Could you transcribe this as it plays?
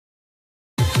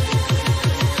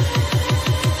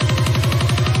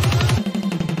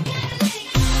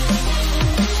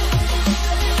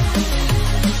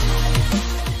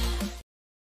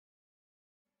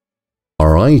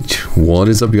Alright, what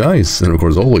is up guys, and of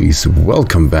course always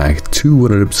welcome back to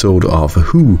another episode of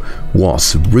Who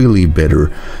Was Really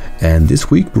Better. And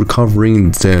this week we're covering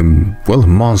the, well,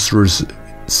 monsters,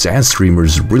 sand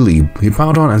streamers, really,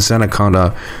 Hippowdon and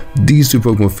Sandaconda. These two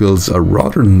Pokemon fields are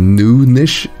rather new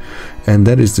niche, and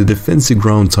that is the defensive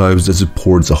ground types that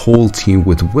supports a whole team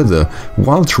with weather.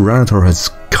 While Skyrander has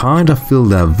kind of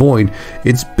filled that void,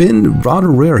 it's been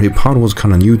rather rare. Hippowdon was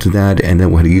kind of new to that, and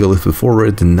then we had Gigalith before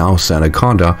it, and now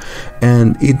Sandaconda.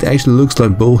 And it actually looks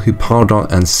like both Hippowdon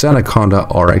and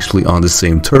Sandaconda are actually on the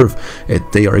same turf.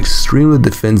 They are extremely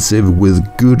defensive with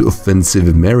good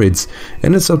offensive merits,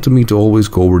 and it's up to me to always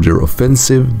go over their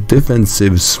offensive,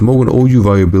 defensive, Smogon OU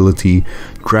viability,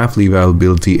 craftly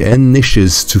viability, and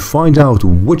niches to find out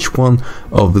which one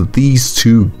of these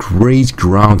two great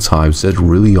ground types that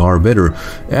really are better.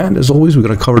 And as always, we're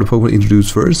going to cover the Pokemon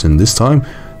introduced first, and this time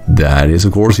that is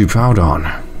of course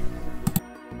Hippowdon.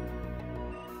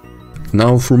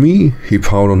 Now for me,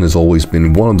 Hippowdon has always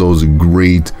been one of those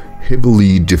great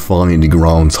heavily defined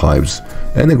ground types,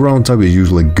 and the ground type is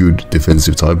usually good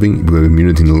defensive typing with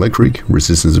immunity to electric,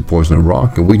 resistance to poison and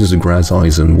rock, and weakness to grass,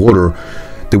 ice and water.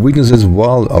 The weaknesses,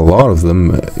 while a lot of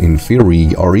them in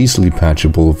theory are easily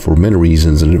patchable for many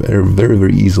reasons and are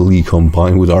very easily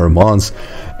combined with our mons,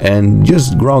 and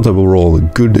just ground type overall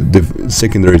good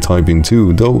secondary typing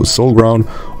too, though soul ground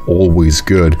always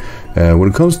good. When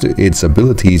it comes to its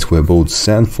abilities, we have both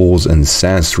Sandfalls and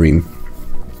Sandstream.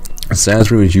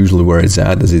 Sandstream is usually where it's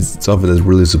at, as it's something that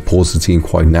really supports the team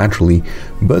quite naturally,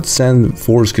 but Sand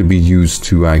Force can be used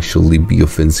to actually be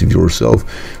offensive yourself.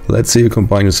 Let's say you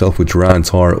combine yourself with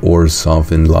Tyranitar or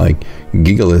something like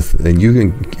Gigalith, and you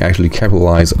can actually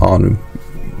capitalize on,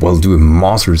 well, doing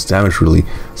monstrous damage really.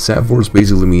 Sand Force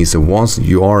basically means that once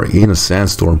you are in a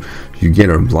sandstorm, you get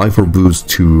a life orb boost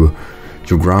to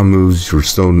your ground moves, your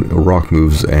stone rock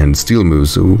moves, and steel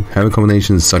moves. So having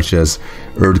combinations such as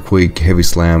Earthquake, Heavy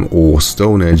Slam, or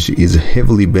Stone Edge is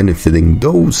heavily benefiting,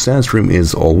 though Sandstream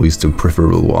is always the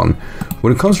preferable one.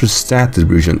 When it comes to stat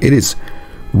distribution, it is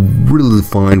really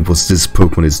defined what this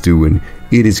Pokemon is doing.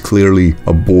 It is clearly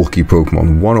a bulky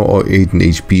Pokemon. 108 in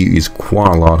HP is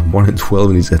quite a lot.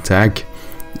 112 in its attack,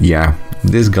 yeah,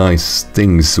 this guy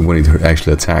stings when it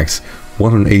actually attacks.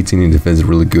 118 in defense is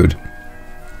really good.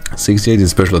 68 in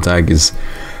special attack is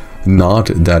not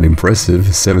that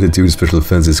impressive. 72 in special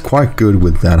defense is quite good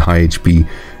with that high HP,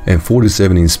 and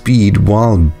 47 in speed,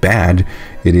 while bad,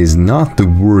 it is not the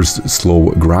worst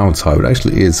slow ground type. It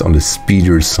actually is on the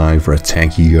speedier side for a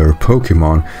tankier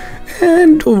Pokemon.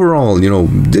 And overall, you know,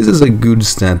 this is a good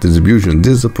stat distribution.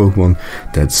 This is a Pokemon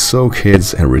that soak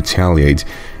hits and retaliate,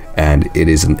 and it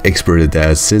is an expert at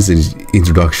that since its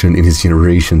introduction in its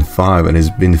generation 5, and has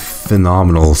been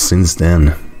phenomenal since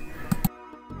then.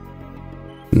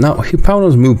 Now,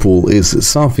 Hippowdon's move pool is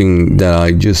something that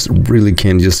I just really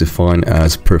can just define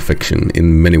as perfection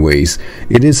in many ways.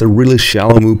 It is a really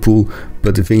shallow move pool,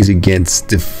 but the things it gets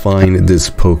define this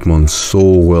Pokemon so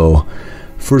well.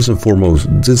 First and foremost,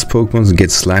 this Pokemon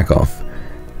gets slack off.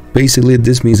 Basically,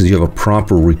 this means that you have a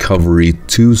proper recovery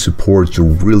to support your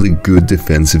really good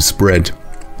defensive spread.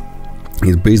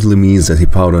 It basically means that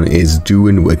Hippowdon is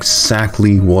doing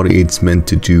exactly what it's meant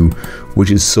to do,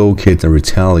 which is soak, hit, and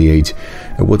retaliate.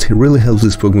 And what really helps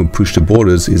this Pokemon push the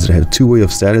borders is that I have two ways of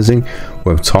statusing.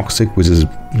 We have Toxic, which is,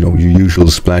 you know, your usual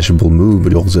splashable move,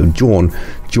 but you also have Jawn.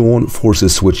 Jawn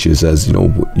forces switches, as you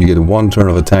know, you get one turn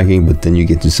of attacking, but then you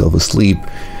get yourself asleep,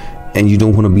 and you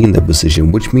don't want to be in that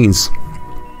position, which means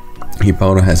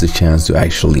Hippowdon has a chance to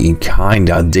actually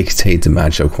kinda dictate the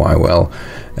matchup quite well.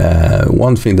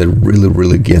 One thing that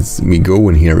really gets me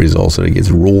going here is also that it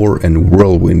gets Roar and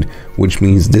Whirlwind, which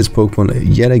means this Pokemon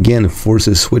yet again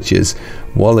forces switches.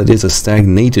 While it is a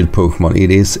stagnated Pokemon, it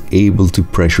is able to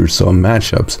pressure some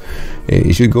matchups.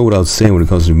 It should go without saying when it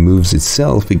comes to moves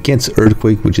itself. It gets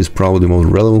Earthquake, which is probably the most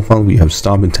relevant one. We have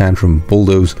Stomping Tantrum,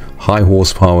 Bulldoze, High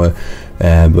Horsepower,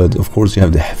 but of course you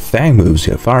have the Fang moves.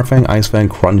 You have Fire Fang, Ice Fang,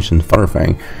 Crunch, and Thunder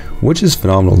Fang, which is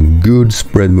phenomenal. Good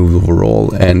spread moves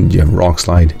overall. And you have Rock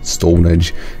Slide, Stone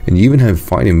Edge, and you even have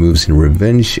fighting moves in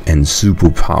Revenge and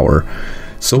Superpower.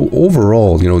 So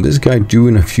overall, you know, this guy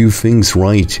doing a few things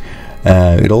right.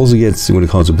 It also gets, when it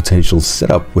comes to potential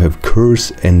setup, we have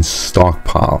Curse and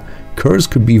Stockpile. Curse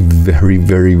could be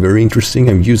very interesting.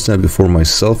 I've used that before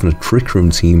myself in a Trick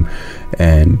Room team,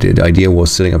 and the idea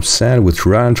was setting up Sand with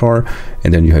Tyranitar,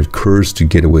 and then you had Curse to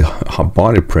get away with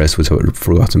Body Press, which I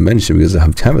forgot to mention because I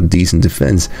have to have a decent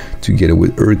defense to get it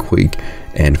with Earthquake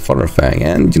and Thunder Fang.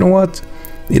 And you know what?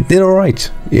 it did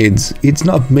alright. It's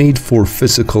not made for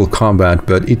physical combat,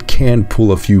 but it can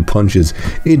pull a few punches.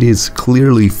 It is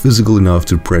clearly physical enough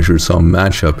to pressure some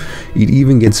matchup. It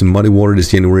even gets in muddy water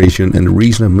this generation, and the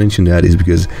reason I mentioned that is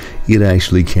because it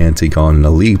actually can take on in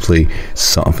a league play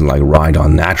something like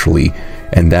Rhydon naturally,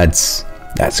 and that's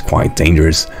quite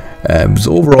dangerous.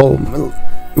 So overall,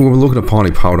 when we're looking upon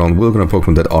Hippowdon, we're looking at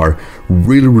Pokemon that are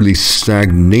really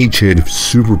stagnated,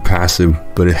 super passive,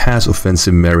 but it has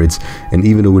offensive merits, and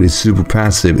even though it is super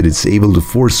passive, it is able to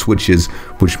force switches,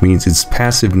 which means its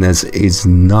passiveness is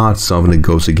not something that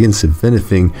goes against. If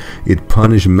anything, it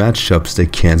punishes matchups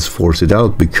that can't force it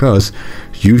out, because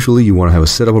usually you want to have a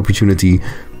setup opportunity,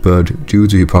 but due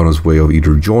to Hippowdon's way of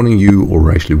either joining you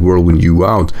or actually whirling you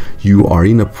out, you are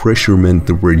in a pressurement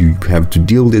where you have to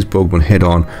deal with this Pokemon head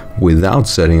on without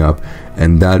setting up,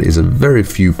 and that is a very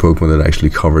few Pokemon that actually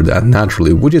cover that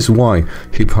naturally, which is why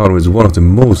Hippowdon is one of the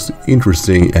most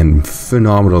interesting and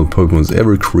phenomenal Pokemons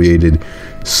ever created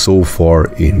so far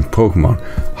in Pokemon.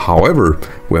 However,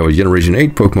 we have a Generation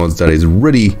 8 Pokemon that is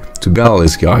ready to battle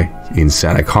this guy in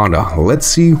Sandaconda. Let's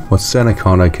see what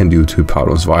Sandaconda can do to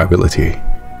Hippowdon's viability.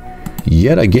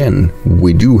 Yet again,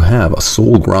 we do have a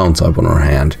Soul Ground type on our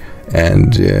hand,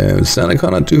 and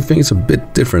Sandaconda do things a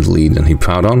bit differently than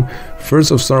Hippowdon.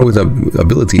 First, I'll start with the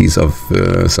abilities of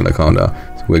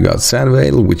Sandaconda. So we got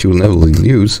Sandveil, which you will never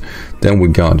use. Then we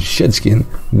got Shedskin,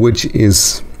 which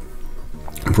is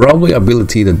probably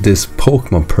ability that this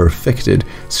Pokemon perfected.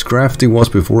 Scrafty was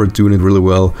before doing it really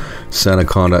well.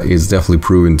 Sandaconda is definitely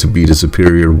proven to be the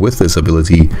superior with this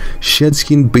ability.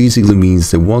 Shedskin basically means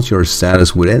that once your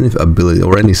status with any ability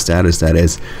or any status that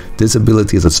is, this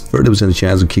ability has a 30%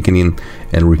 chance of kicking in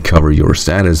and recover your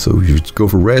status. So if you go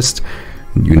for rest,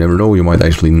 you never know, you might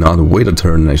actually not wait a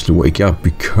turn and actually wake up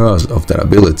because of that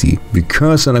ability.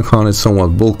 Because Sandaconda is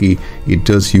somewhat bulky, it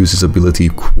does use this ability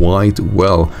quite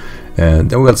well. And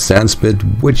then we got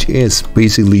Sandspit, which is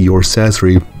basically your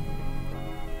Sasori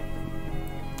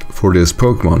for this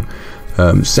Pokemon.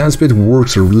 Sandspit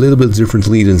works a little bit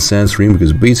differently than Sandstream,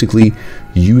 because basically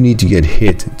you need to get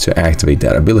hit to activate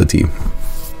that ability.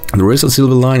 There is a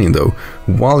silver lining though.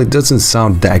 While it doesn't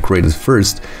sound that great at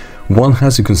first, one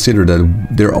has to consider that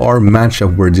there are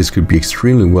matchups where this could be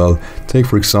extremely well. Take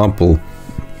for example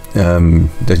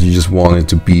that you just want it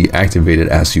to be activated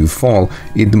as you fall.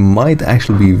 It might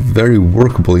actually be very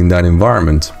workable in that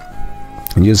environment.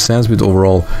 And just Sandspit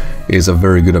overall is a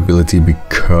very good ability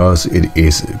because it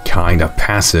is kind of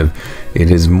passive.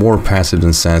 It is more passive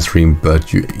than Sandstream,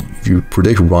 but if you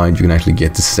predict right, you can actually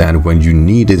get the sand when you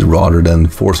need it rather than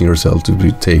forcing yourself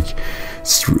to take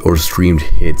streamed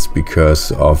hits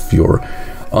because of your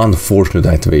unfortunate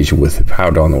activation with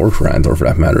Hippowdon or Grantor for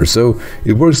that matter. So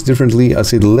it works differently. I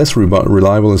say less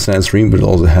reliable than Sandstream, but it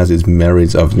also has its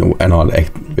merits of not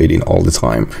activating all the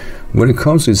time. When it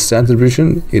comes to its stat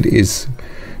division, it is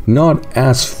not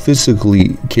as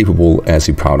physically capable as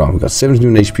Hippowdon. We got 72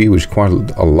 HP, which is quite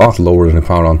a lot lower than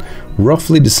Hippowdon.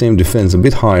 Roughly the same defense, a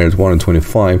bit higher at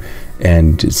 125,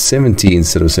 and 70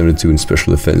 instead of 72 in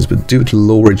special defense. But due to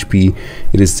lower HP,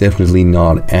 it is definitely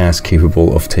not as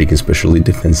capable of taking specially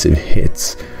defensive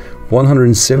hits.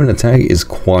 107 attack is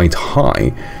quite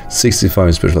high.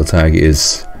 65 special attack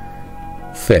is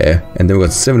fair, and then we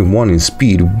got 71 in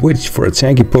speed, which for a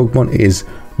tanky Pokemon is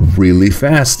really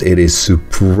fast. It is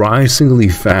surprisingly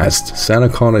fast.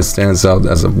 Sandaconda stands out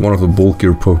as one of the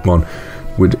bulkier Pokemon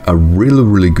with a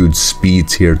really good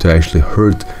speed here to actually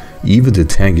hurt even the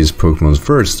tankiest Pokemon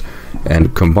first,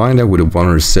 and combine that with a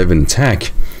 107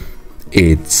 attack,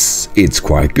 it's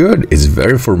quite good. It's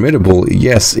very formidable.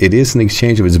 Yes, it is an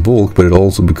exchange of its bulk, but it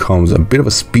also becomes a bit of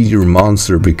a speedier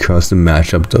monster because the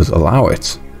matchup does allow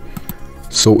it.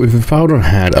 So if Hippowdon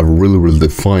had a really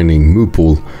defining move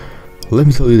pool, let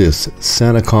me tell you this,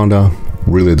 Sandaconda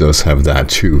really does have that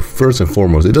too. First and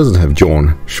foremost, it doesn't have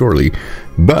Jawn, surely,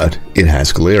 but it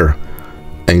has Glare.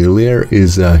 And Glare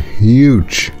is a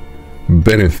huge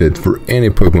benefit for any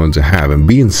Pokemon to have, and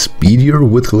being speedier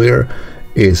with Glare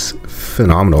is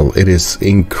phenomenal. It is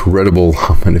incredible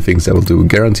how many things that will do.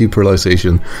 Guaranteed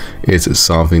paralyzation is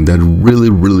something that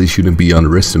really shouldn't be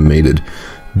underestimated.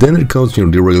 Then it comes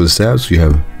to the regular stats. You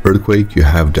have Earthquake, you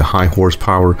have the high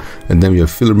horsepower, and then you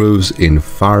have filler moves. In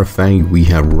Fire Fang we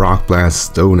have Rock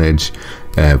Blast, Stone Edge,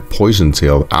 Poison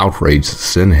Tail, Outrage,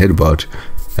 Zen Headbutt,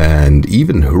 and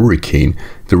even Hurricane.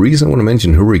 The reason I want to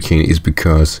mention Hurricane is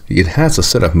because it has a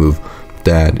setup move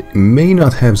that may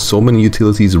not have so many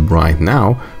utilities right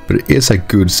now, but it is a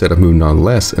good setup move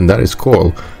nonetheless, and that is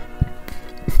Coil.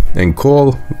 And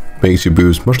Coil makes you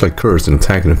boost much like Curse in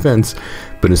attack and defense,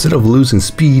 but instead of losing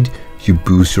speed, you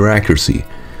boost your accuracy.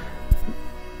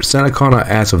 SANDACONDA,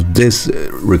 as of this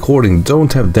recording,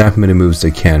 don't have that many moves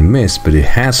they can miss, but it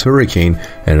has Hurricane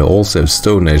and it also has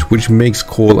Stone Edge, which makes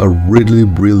Call a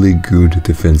really good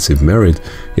defensive merit.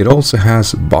 It also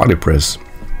has Body Press,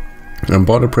 and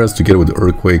Body Press together with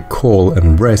Earthquake, Call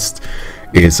and Rest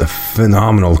is a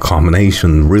phenomenal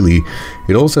combination, really.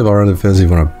 It also have Iron Defense if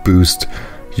you want to boost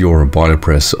your Body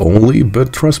Press only,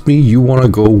 but trust me, you want to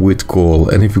go with Call,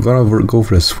 and if you're gonna go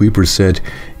for a sweeper set,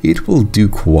 it will do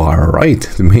quite alright.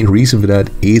 The main reason for that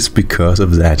is because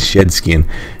of that Shed Skin.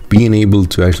 Being able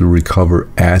to actually recover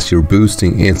as you're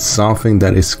boosting, it's something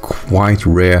that is quite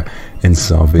rare and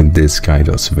something this guy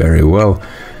does very well.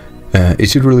 It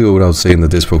should really go without saying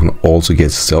that this Pokemon also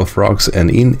gets Stealth Rocks, and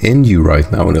in NU right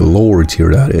now, in the lower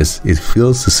tier that is, it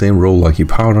fills the same role like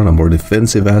Hippowdon, a more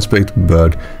defensive aspect,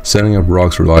 but setting up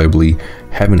rocks reliably,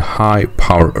 having high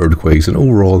power Earthquakes, and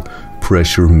overall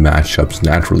pressure matchups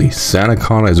naturally.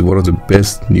 SANDACONDA is one of the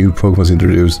best new Pokemon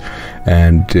introduced,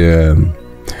 and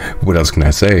what else can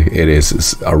I say? It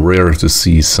is rare to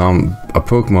see a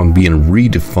Pokemon being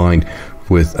redefined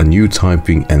with a new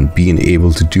typing and being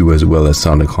able to do as well as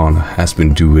SANDACONDA has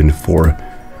been doing for,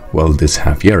 well, this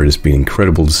half year. It's been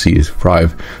incredible to see it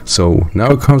thrive. So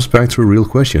now it comes back to a real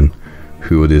question: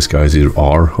 who of these guys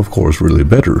are, of course, really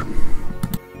better?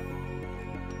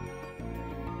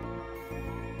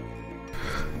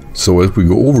 So as we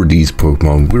go over these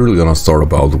Pokemon, we're really gonna start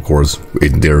about, of course,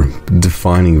 their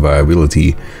defining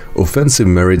viability. Offensive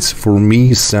merits, for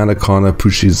me, SANDACONDA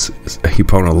pushes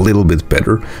Hippowdon a little bit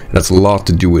better. That's a lot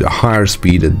to do with a higher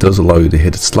speed that does allow you to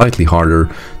hit it slightly harder.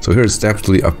 So here's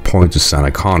definitely a point to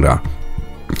SANDACONDA.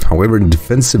 However, in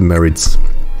defensive merits,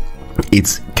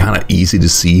 it's kind of easy to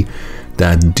see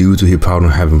that due to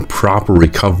Hippowdon having proper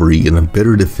recovery and a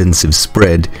better defensive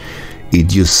spread, it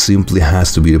just simply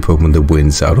has to be the Pokemon that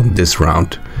wins out on this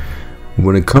round.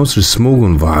 When it comes to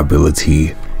Smogon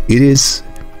viability, it is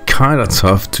kind of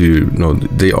tough to,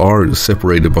 they are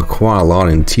separated by quite a lot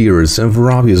in tiers, and for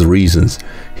obvious reasons.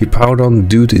 Hippowdon,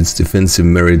 due to its defensive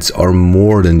merits, are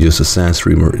more than just a Sand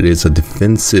Streamer. It is a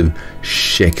defensive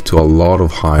check to a lot of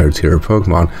higher tier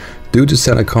Pokemon. Due to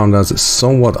SANDACONDA's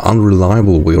somewhat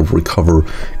unreliable way of recover,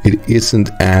 it isn't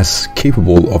as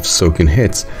capable of soaking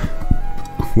hits,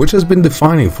 which has been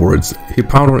defining for it.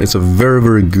 Hippowdon is a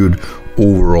very good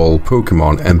overall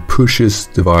Pokemon and pushes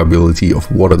the viability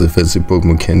of what a defensive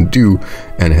Pokemon can do,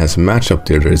 and it has a matchup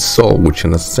there that is solved, which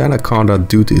in a SANDACONDA,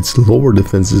 due to its lower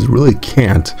defenses, really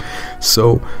can't.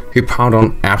 So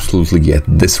Hippowdon absolutely get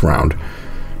this round.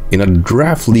 In a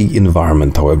draft league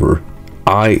environment, however,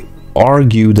 I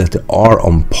argue that they are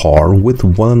on par with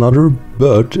one another,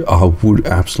 but I would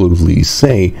absolutely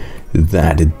say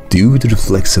that due to the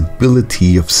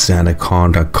flexibility of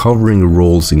SANDACONDA covering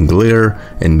roles in Glare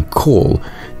and Call,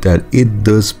 that it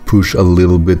does push a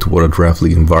little bit what a draft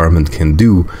league environment can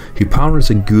do. Hippowdon is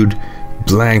a good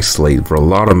blank slate for a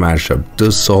lot of matchup,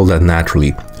 does solve that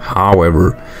naturally.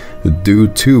 However, due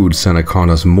to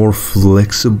SANDACONDA's more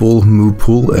flexible move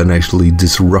pool and actually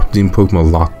disrupting Pokemon a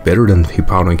lot better than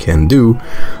Hippowdon can do,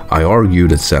 I argue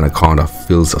that SANDACONDA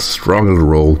fills a stronger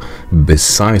role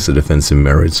besides the defensive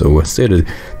merit. So as stated,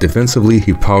 defensively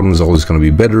Hippowdon is always going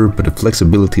to be better, but the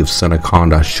flexibility of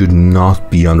SANDACONDA should not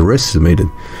be underestimated.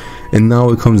 And now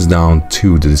it comes down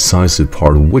to the decisive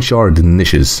part, which are the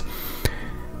niches.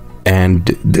 And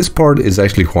this part is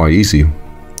actually quite easy.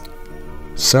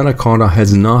 SANDACONDA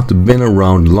has not been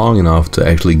around long enough to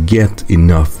actually get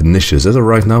enough niches. As of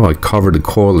right now, I covered the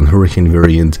Coil and Hurricane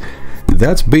variant.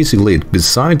 That's basically it.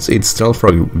 Besides its Stealth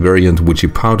Rock variant, which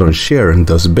Hippowdon share and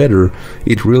does better,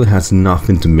 it really has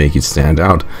nothing to make it stand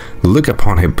out. Look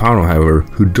upon Hippowdon, however,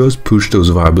 who does push those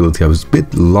viability a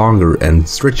bit longer and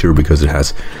stretchier because it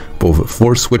has both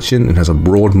force switching and has a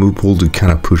broad move pool to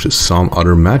kind of push some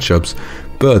other matchups,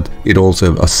 but it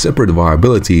also has a separate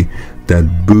viability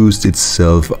that boosts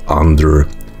itself under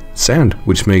sand,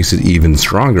 which makes it even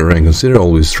stronger. And consider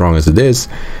always strong as it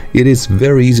is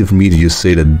very easy for me to just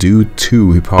say that due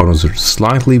to Hippowdon's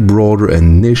slightly broader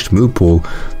and niched move pool,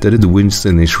 that it wins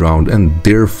the niche round and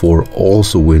therefore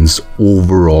also wins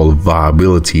overall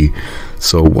viability.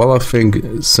 So while I think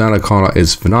SANDACONDA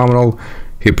is phenomenal,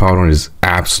 Hippowdon is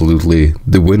absolutely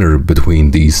the winner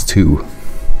between these two.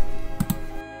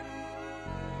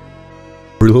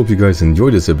 I really hope you guys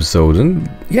enjoyed this episode, and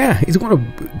yeah, it's one of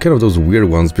kind of those weird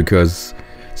ones because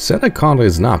SANDACONDA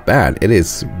is not bad. It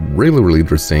is really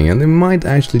interesting, and it might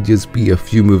actually just be a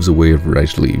few moves away from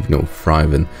actually,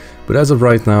 thriving. But as of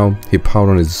right now,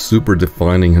 Hippowdon is super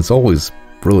defining, has always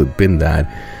really been that,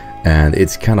 and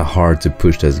it's kind of hard to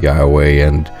push this guy away,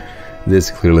 and this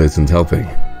clearly isn't helping.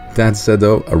 That said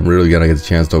though, I'm really gonna get a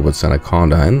chance to talk about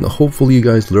Sandaconda, and hopefully you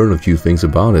guys learn a few things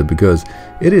about it, because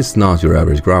it is not your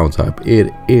average ground type.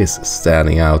 It is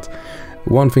standing out.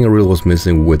 One thing I really was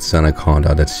missing with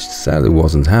Sandaconda that sadly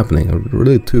wasn't happening,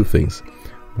 really two things.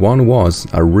 One was,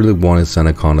 I really wanted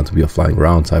Sandaconda to be a flying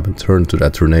ground type and turn to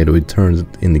that tornado it turns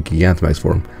in the Gigantamax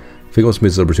form. I think it was a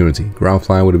missed opportunity. Ground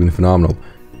flying would have been phenomenal.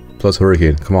 Plus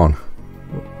Hurricane, come on.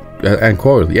 And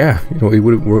Coil, yeah, you know, it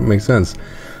would make sense.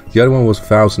 The other one was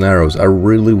 1000 Arrows. I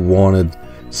really wanted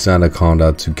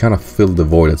Sandaconda to kind of fill the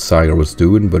void that Skyrander was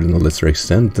doing, but in a lesser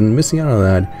extent, and missing out on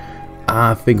that,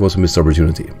 I think was a missed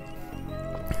opportunity.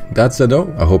 That said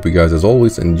though, I hope you guys as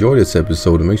always enjoyed this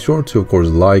episode, and make sure to of course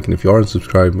like, and if you aren't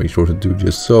subscribed, make sure to do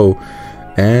just so.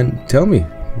 And tell me,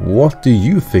 what do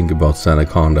you think about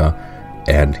Sandaconda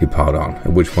and Hippowdon,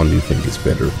 and which one do you think is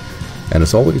better? And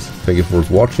as always, thank you for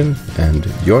watching, and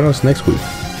join us next week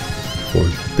for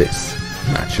this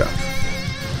matchup.